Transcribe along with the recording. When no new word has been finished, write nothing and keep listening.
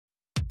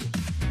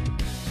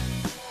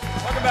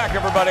Welcome back,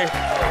 everybody.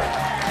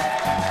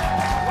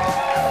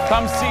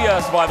 Come see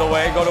us, by the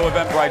way. Go to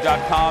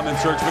eventbrite.com and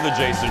search for The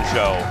Jason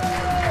Show.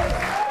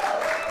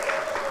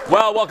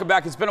 Well, welcome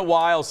back. It's been a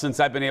while since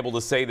I've been able to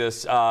say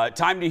this.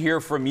 Time to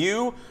hear from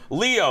you.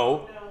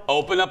 Leo,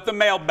 open up the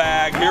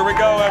mailbag. Here we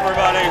go,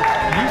 everybody.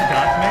 You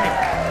got me.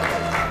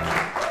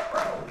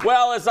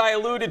 Well, as I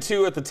alluded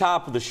to at the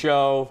top of the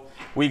show,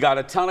 we got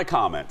a ton of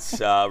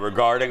comments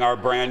regarding our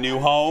brand new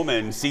home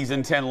and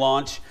season 10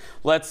 launch.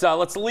 Let's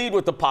lead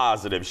with the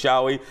positive,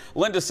 shall we?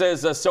 Linda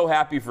says, so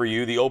happy for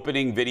you. The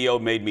opening video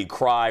made me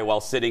cry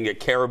while sitting at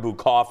Caribou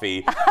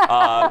Coffee.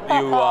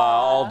 You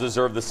all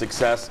deserve the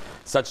success.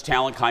 Such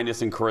talent,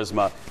 kindness, and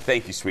charisma.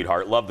 Thank you,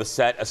 sweetheart. Love the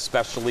set,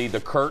 especially the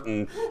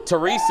curtain.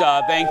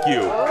 Teresa, thank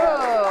you.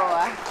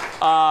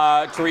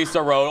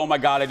 Teresa wrote, oh my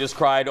God, I just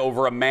cried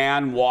over a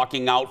man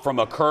walking out from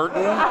a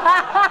curtain.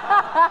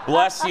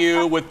 Bless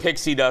you with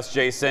pixie dust,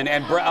 Jason.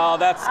 And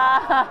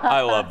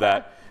I love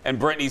that. And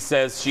Brittany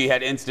says she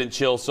had instant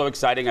chills. So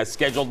exciting. I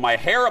scheduled my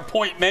hair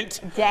appointment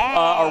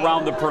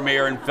around the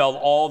premiere and felt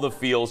all the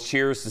feels.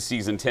 Cheers to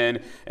season 10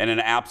 and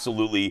an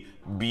absolutely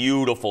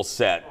beautiful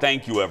set.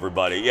 Thank you,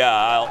 everybody.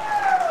 Yeah.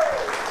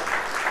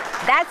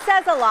 That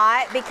says a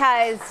lot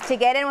because to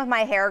get in with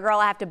my hair girl,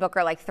 I have to book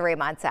her like 3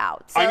 months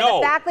out. So I know.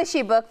 The fact that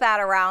she booked that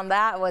around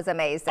that was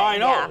amazing. I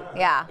know.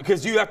 Yeah.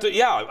 Because you have to,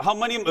 how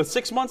many,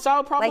 6 months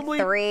out probably?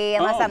 Like 3,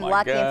 unless I'm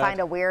lucky and find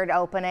a weird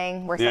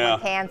opening where someone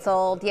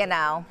canceled,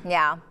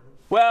 yeah.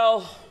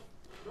 Well,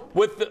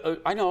 with the,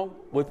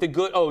 with the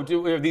good,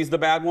 are these the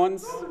bad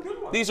ones?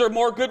 These are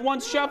more good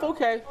ones, Chef?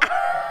 Okay.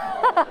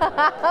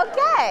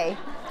 Okay.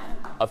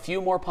 A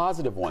few more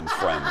positive ones,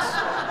 friends.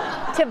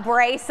 To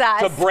brace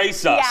us. To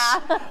brace us.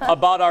 Yeah.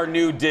 About our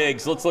new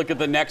digs. Let's look at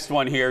the next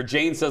one here.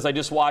 Jane says, I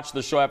just watched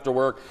the show after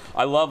work.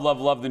 I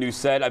love the new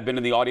set. I've been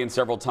in the audience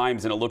several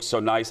times and it looks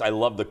so nice. I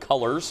love the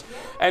colors.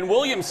 And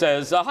William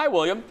says, hi,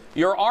 William.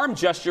 Your arm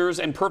gestures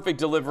and perfect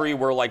delivery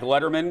were like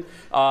Letterman.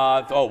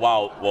 Oh,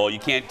 wow. Well, you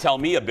can't tell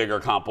me a bigger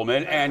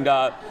compliment. And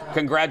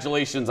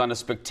congratulations on a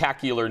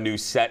spectacular new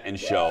set and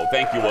show.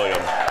 Thank you,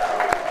 William.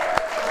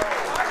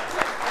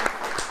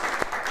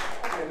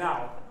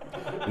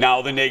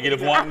 Now the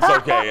negative ones?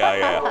 Okay,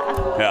 yeah.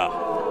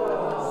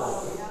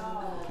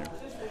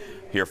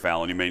 Here,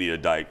 Fallon, you may need a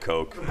Diet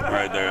Coke.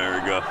 Right there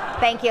we go.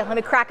 Thank you. Let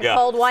me crack a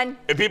cold one.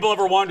 If people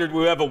ever wondered,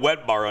 we have a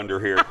wet bar under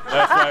here.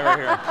 That's right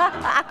here.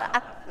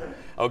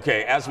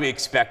 Okay, as we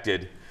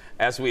expected,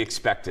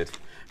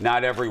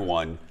 not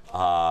everyone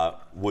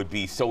would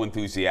be so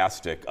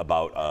enthusiastic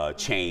about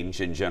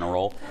change in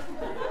general.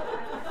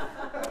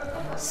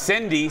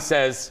 Cindy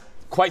says,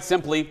 quite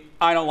simply,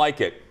 I don't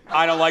like it.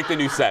 I don't like the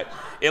new set.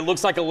 It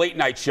looks like a late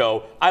night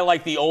show. I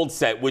like the old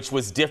set, which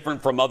was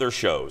different from other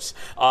shows.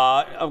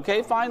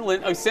 Okay,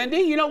 fine. Cindy,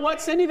 you know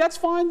what, Cindy? That's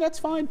fine.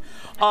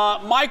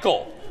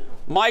 Michael,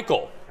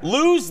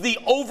 lose the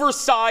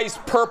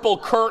oversized purple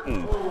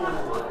curtain.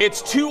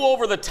 It's too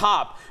over the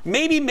top.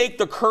 Maybe make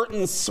the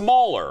curtain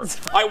smaller.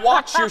 I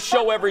watch your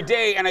show every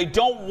day, and I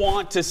don't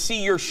want to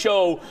see your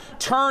show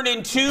turn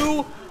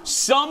into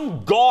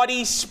some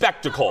gaudy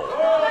spectacle.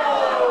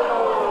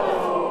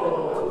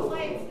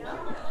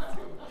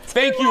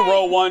 Thank you,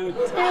 row 1.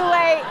 Too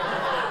late.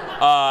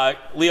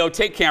 Leo,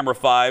 take camera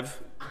 5.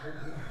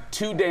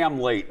 Too damn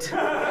late.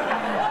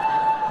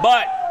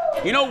 But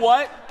you know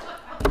what?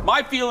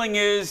 My feeling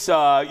is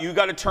you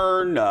got to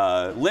turn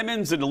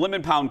lemons into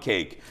lemon pound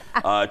cake,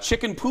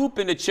 chicken poop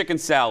into chicken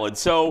salad.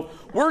 So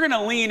we're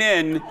gonna lean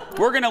in.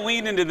 We're gonna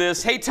lean into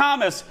this. Hey,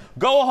 Thomas,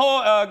 go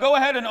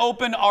ahead and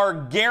open our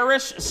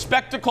garish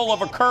spectacle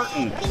of a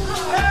curtain.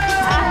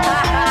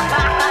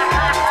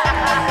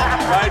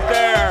 Right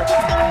there.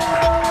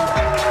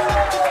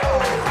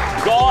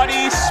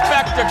 Gaudy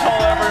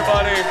spectacle,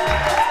 everybody.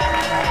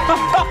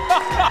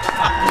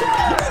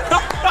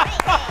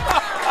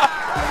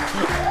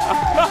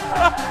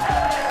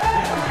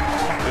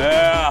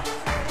 Yeah.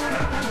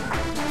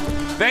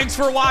 Thanks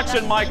for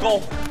watching,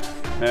 Michael.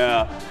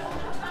 Yeah.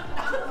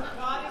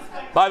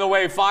 By the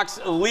way, Fox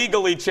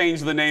legally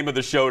changed the name of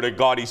the show to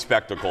Gaudy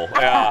Spectacle.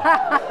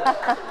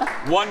 Yeah.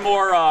 One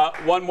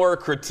more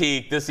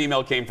critique. This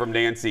email came from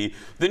Nancy.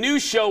 The new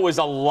show is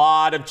a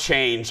lot of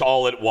change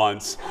all at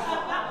once.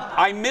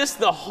 I miss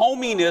the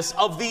hominess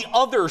of the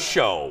other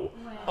show.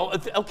 Oh,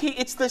 okay,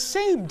 it's the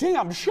same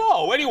damn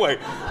show. Anyway,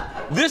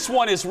 this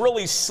one is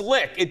really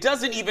slick. It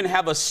doesn't even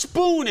have a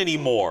spoon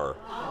anymore.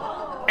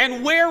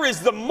 And where is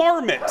the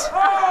marmot?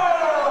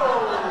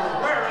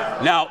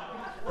 Now,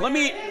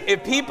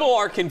 if people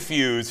are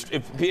confused,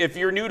 if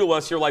you're new to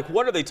us, you're like,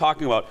 what are they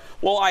talking about?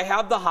 Well, I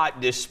have the hot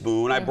dish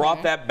spoon. I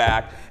brought that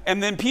back.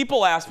 And then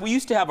people asked, we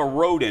used to have a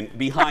rodent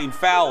behind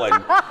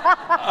Fallon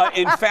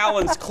in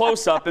Fallon's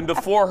close-up. And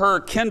before her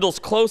Kendall's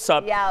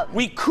close-up,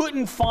 we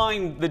couldn't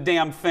find the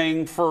damn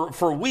thing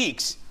for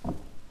weeks.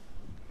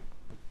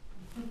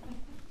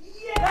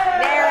 There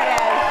it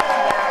is.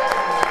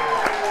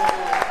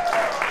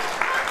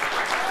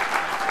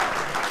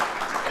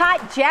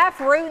 Jeff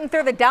rooting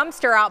through the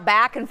dumpster out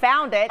back and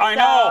found it. I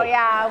know. So,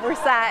 yeah, we're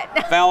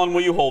set. Fallon,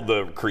 will you hold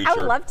the creature? I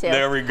would love to.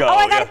 There we go. Oh,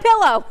 I got a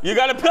pillow. You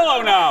got a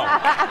pillow now.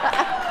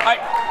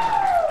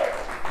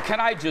 Can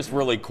I just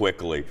really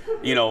quickly,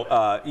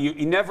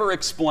 you never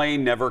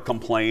explain, never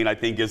complain, I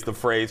think is the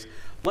phrase.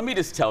 Let me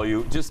just tell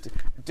you,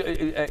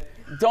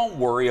 don't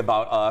worry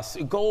about us.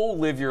 Go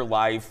live your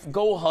life.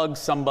 Go hug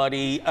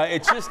somebody.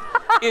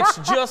 It's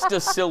just a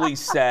silly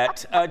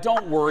set.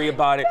 Don't worry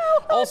about it.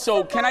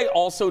 Also, can I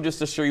also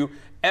just assure you,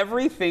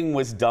 everything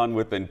was done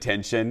with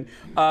intention.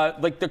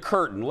 Like the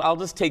curtain, I'll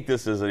just take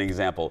this as an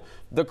example.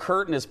 The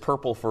curtain is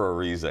purple for a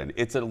reason.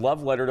 It's a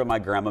love letter to my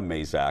grandma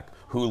Mazak,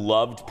 who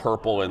loved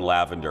purple and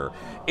lavender.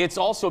 It's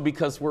also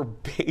because we're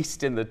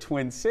based in the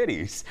Twin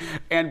Cities,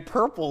 and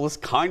purple is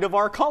kind of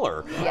our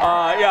color.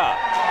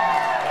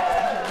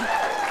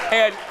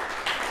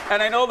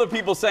 And I know the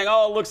people saying,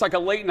 oh, it looks like a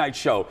late night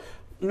show.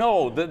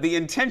 No, the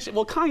intention,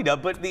 well, kind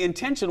of, but the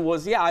intention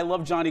was, yeah, I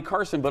love Johnny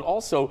Carson, but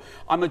also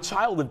I'm a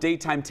child of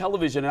daytime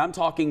television, and I'm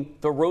talking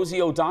the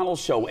Rosie O'Donnell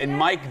Show and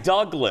Mike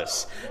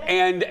Douglas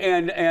and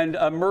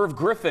Merv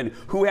Griffin,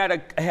 who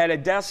had a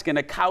desk and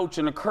a couch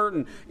and a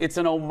curtain. It's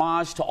an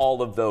homage to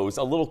all of those,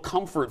 a little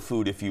comfort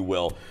food, if you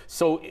will.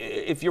 So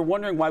if you're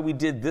wondering why we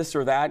did this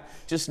or that,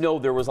 just know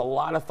there was a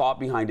lot of thought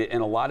behind it,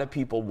 and a lot of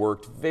people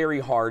worked very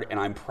hard, and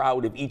I'm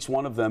proud of each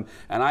one of them,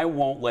 and I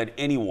won't let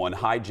anyone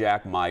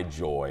hijack my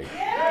joy.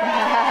 We'll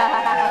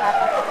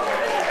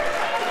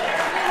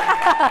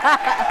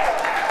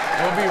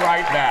be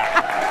right back.